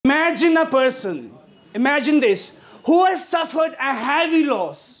Imagine a person, imagine this, who has suffered a heavy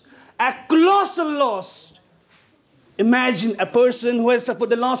loss, a colossal loss. Imagine a person who has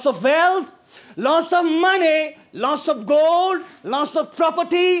suffered the loss of wealth, loss of money, loss of gold, loss of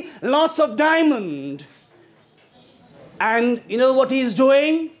property, loss of diamond. And you know what he is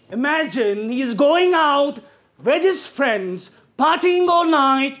doing? Imagine he is going out with his friends, partying all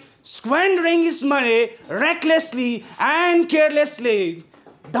night, squandering his money recklessly and carelessly,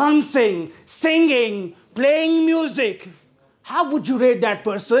 dancing, singing, playing music. How would you rate that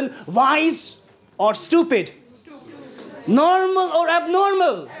person? Wise or stupid? Normal or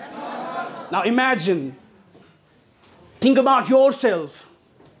abnormal? Now imagine, think about yourself.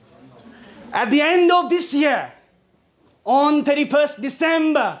 At the end of this year, on 31st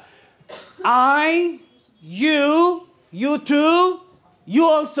December, I, you too, you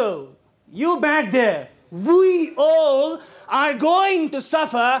also, you back there, we all are going to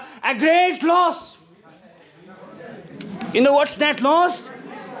suffer a great loss. You know what's that loss?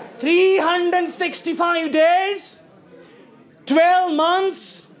 365 days, 12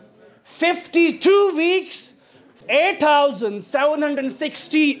 months, 52 weeks,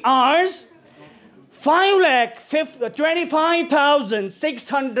 8,760 hours,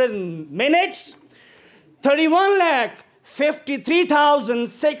 5,25,600 minutes,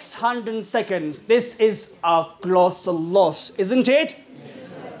 31,53,600 seconds. This is a colossal loss, isn't it?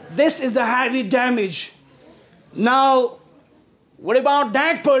 Yes, this is a heavy damage. Now, what about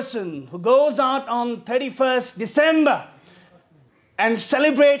that person who goes out on 31st December and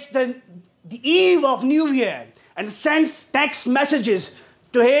celebrates the eve of New Year and sends text messages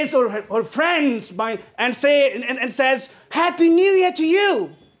to his or her friends and says, Happy New Year to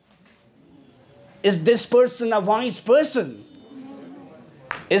you? Is this person a wise person?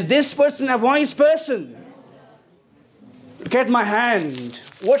 Is this person a wise person? Look at my hand.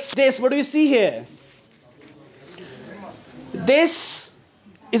 What's this? What do you see here? This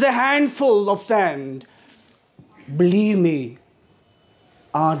is a handful of sand. Believe me,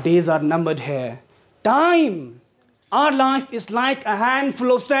 our days are numbered here. Time. Our life is like a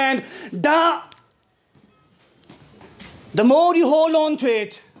handful of sand. The more you hold on to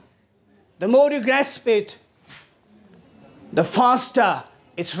it, the more you grasp it, the faster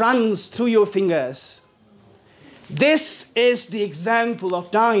it runs through your fingers. This is the example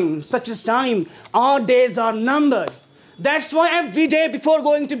of time, such as time. Our days are numbered. That's why every day before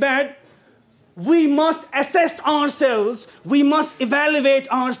going to bed, we must assess ourselves, we must evaluate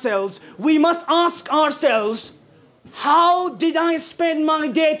ourselves, we must ask ourselves, how did I spend my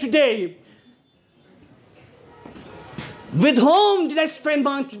day today? With whom did I spend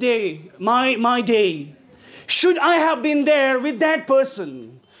my day? Should I have been there with that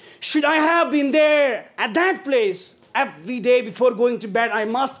person? Should I have been there at that place? Every day before going to bed, I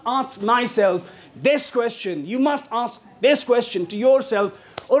must ask myself this question. You must ask this question to yourself,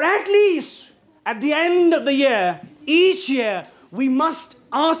 or at least at the end of the year, each year, we must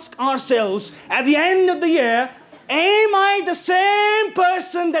ask ourselves at the end of the year, am I the same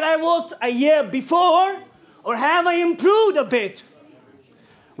person that I was a year before, or have I improved a bit?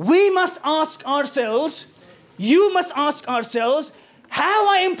 We must ask ourselves, you must ask ourselves, have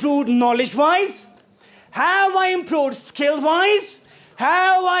I improved knowledge-wise? Have I improved skill-wise?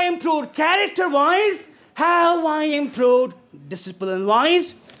 Have I improved character-wise? Have I improved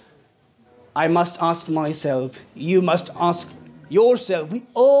discipline-wise? I must ask myself, you must ask yourself, we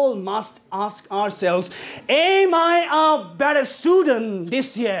all must ask ourselves, am I a better student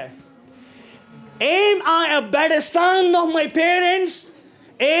this year? Am I a better son of my parents?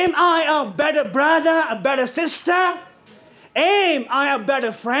 Am I a better brother, a better sister? Am I a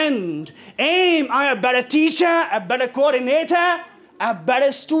better friend? Am I a better teacher, a better coordinator, a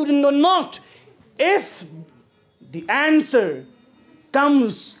better student or not? If the answer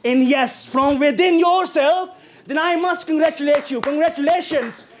comes in yes from within yourself, then I must congratulate you.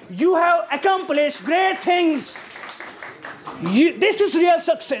 Congratulations. You have accomplished great things. This is real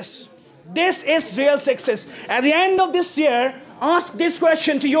success. This is real success. At the end of this year, ask this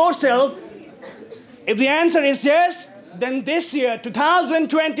question to yourself. If the answer is yes, then this year,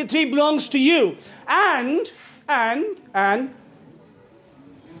 2023, belongs to you. And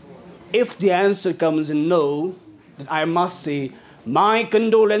if the answer comes in no, then I must say, my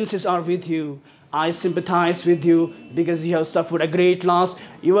condolences are with you. I sympathize with you because you have suffered a great loss.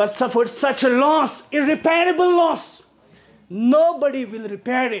 You have suffered such a loss, irreparable loss. Nobody will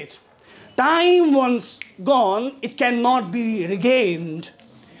repair it. Time once gone, it cannot be regained.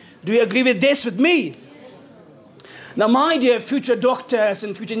 Do you agree with this with me? Now, my dear future doctors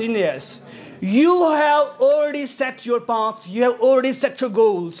and future engineers, You have already set your path. You have already set your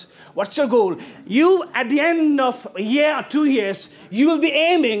goals. What's your goal? You, at the end of a year or 2 years, you will be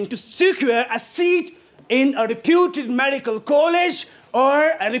aiming to secure a seat in a reputed medical college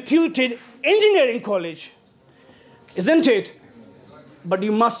or a reputed engineering college. Isn't it? But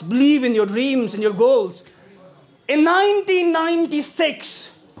you must believe in your dreams and your goals. In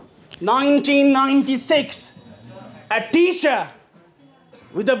 1996, a teacher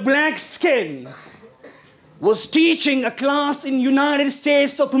with a black skin was teaching a class in United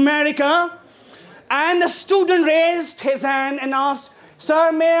States of America, and the student raised his hand and asked,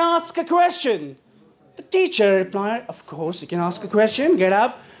 "Sir, may I ask a question?" The teacher replied, "Of course, you can ask a question, get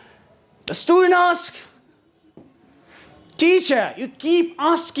up." The student asked, "Teacher, you keep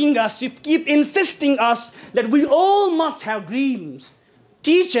asking us, you keep insisting us that we all must have dreams.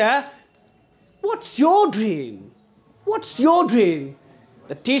 Teacher, what's your dream? What's your dream?"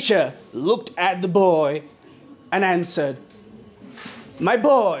 The teacher looked at the boy and answered, "My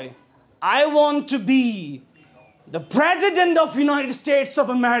boy, I want to be the President of United States of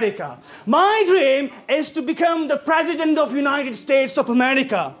America. My dream is to become the President of United States of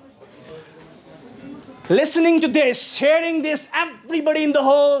America." Listening to this, hearing this, everybody in the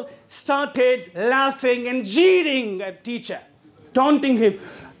hall started laughing and jeering at teacher, taunting him.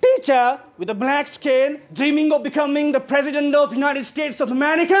 "Teacher with a black skin, dreaming of becoming the President of United States of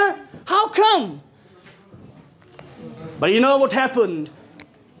America? How come?" But you know what happened?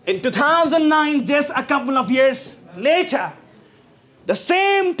 In 2009, just a couple of years later, the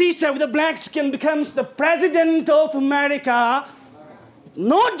same teacher with a black skin becomes the President of America,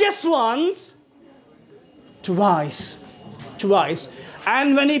 not just once, twice.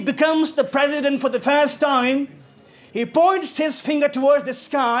 And when he becomes the president for the first time, he points his finger towards the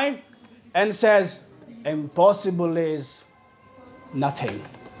sky and says, "Impossible is nothing.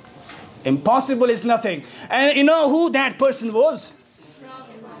 Impossible is nothing." And you know who that person was?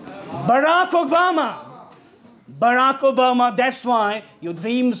 Barack Obama. Barack Obama. That's why your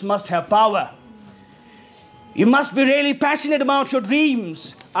dreams must have power. You must be really passionate about your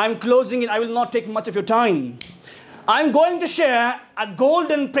dreams. I'm closing it. I will not take much of your time. I'm going to share a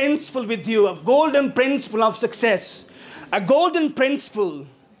golden principle with you, a golden principle of success, a golden principle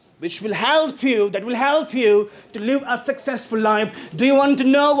which will help you, that will help you to live a successful life. Do you want to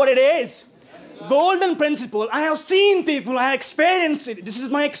know what it is? Golden principle. I have seen people, I have experienced it. This is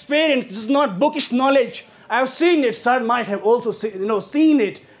my experience. This is not bookish knowledge. I have seen it. Sir might have also seen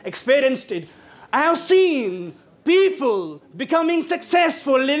it, experienced it. I have seen people becoming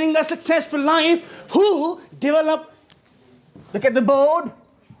successful, living a successful life, who develop, look at the board,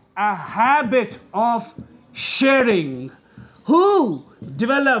 a habit of sharing, who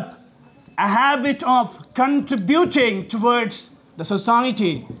develop a habit of contributing towards the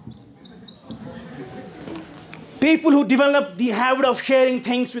society. People who develop the habit of sharing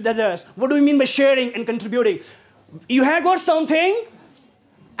things with others. What do we mean by sharing and contributing? You have got something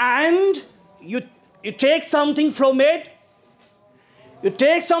and you take something from it. You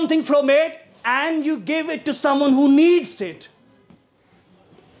take something from it and you give it to someone who needs it.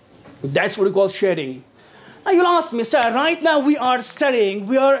 That's what we call sharing. Now you'll ask me, "Sir, right now we are studying.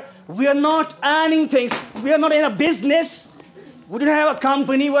 We are not earning things. We are not in a business. We don't have a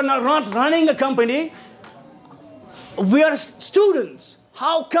company. We're not running a company. We are students.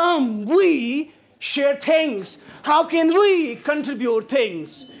 How come we share things? How can we contribute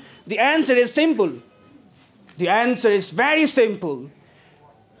things?" The answer is simple. The answer is very simple.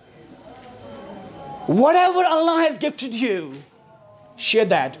 Whatever Allah has gifted you, share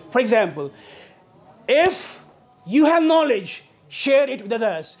that. For example, if you have knowledge, share it with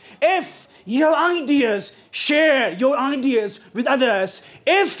others. If you have ideas, share your ideas with others.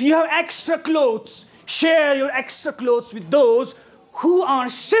 If you have extra clothes, share your extra clothes with those who are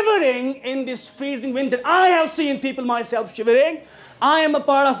shivering in this freezing winter. I have seen people myself shivering. I am a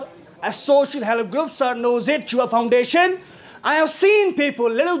part of a social help group, sir knows it, Chua Foundation. I have seen people,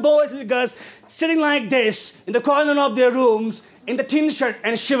 little boys, little girls, sitting like this in the corner of their rooms in the tin shirt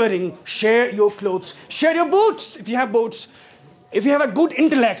and shivering. Share your clothes. Share your boots if you have boots. If you have a good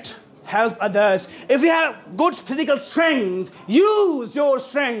intellect, help others. If you have good physical strength, use your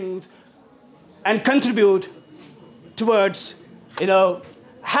strength and contribute towards,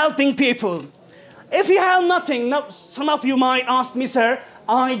 helping people. If you have nothing, now some of you might ask me, "Sir,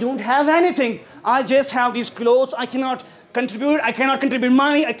 I don't have anything. I just have these clothes. I cannot contribute. I cannot contribute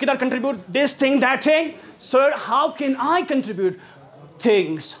money. I cannot contribute this thing, that thing." Sir, how can I contribute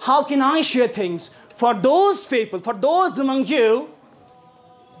things? How can I share things? For those people, for those among you,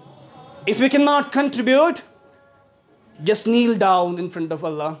 if you cannot contribute, just kneel down in front of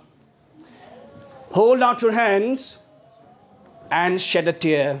Allah. Hold out your hands and shed a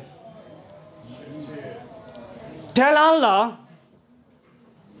tear. Tell Allah,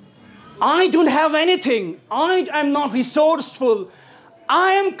 I don't have anything. I am not resourceful.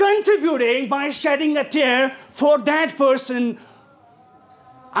 I am contributing by shedding a tear for that person.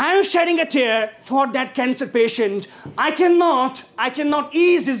 I am shedding a tear for that cancer patient. I cannot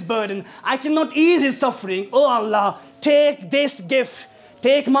ease his burden. I cannot ease his suffering. Oh Allah, take this gift.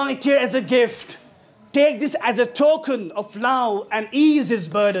 Take my tear as a gift. Take this as a token of love and ease his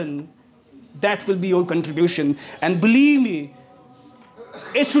burden. That will be your contribution. And believe me,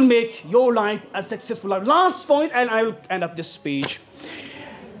 it will make your life a successful life. Last point, and I will end up this speech.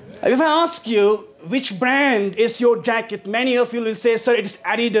 If I ask you, which brand is your jacket? Many of you will say, sir, it's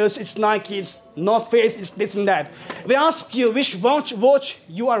Adidas, it's Nike, it's North Face, it's this and that. If I ask you which watch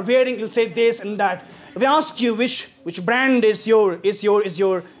you are wearing, you'll say this and that. If I ask you which brand is your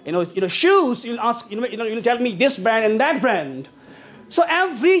shoes, you'll tell me this brand and that brand. So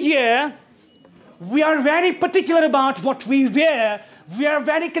every year, we are very particular about what we wear. We are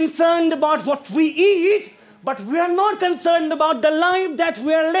very concerned about what we eat, but we are not concerned about the life that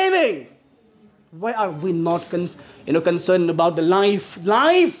we are living. Why are we not concerned about the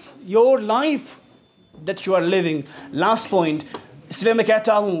your life that you are living? Last point, इसलिए मैं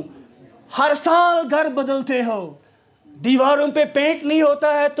कहता हूँ, हर साल घर बदलते हो, दीवारों पे पेंट नहीं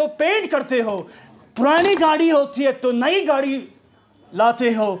होता है तो पेंट करते हो, पुरानी गाड़ी होती है तो नई गाड़ी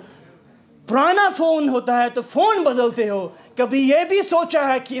लाते हो, पुराना फोन होता है तो फोन बदलते हो, कभी ये भी सोचा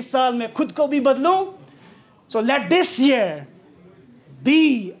है कि इस साल मैं खुद को भी बदलूं? So let this year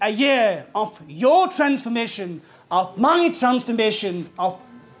be a year of your transformation, of my transformation, of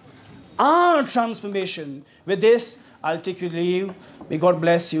our transformation. With this, I'll take you to leave. May God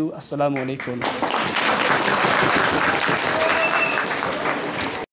bless you. Assalamu alaikum.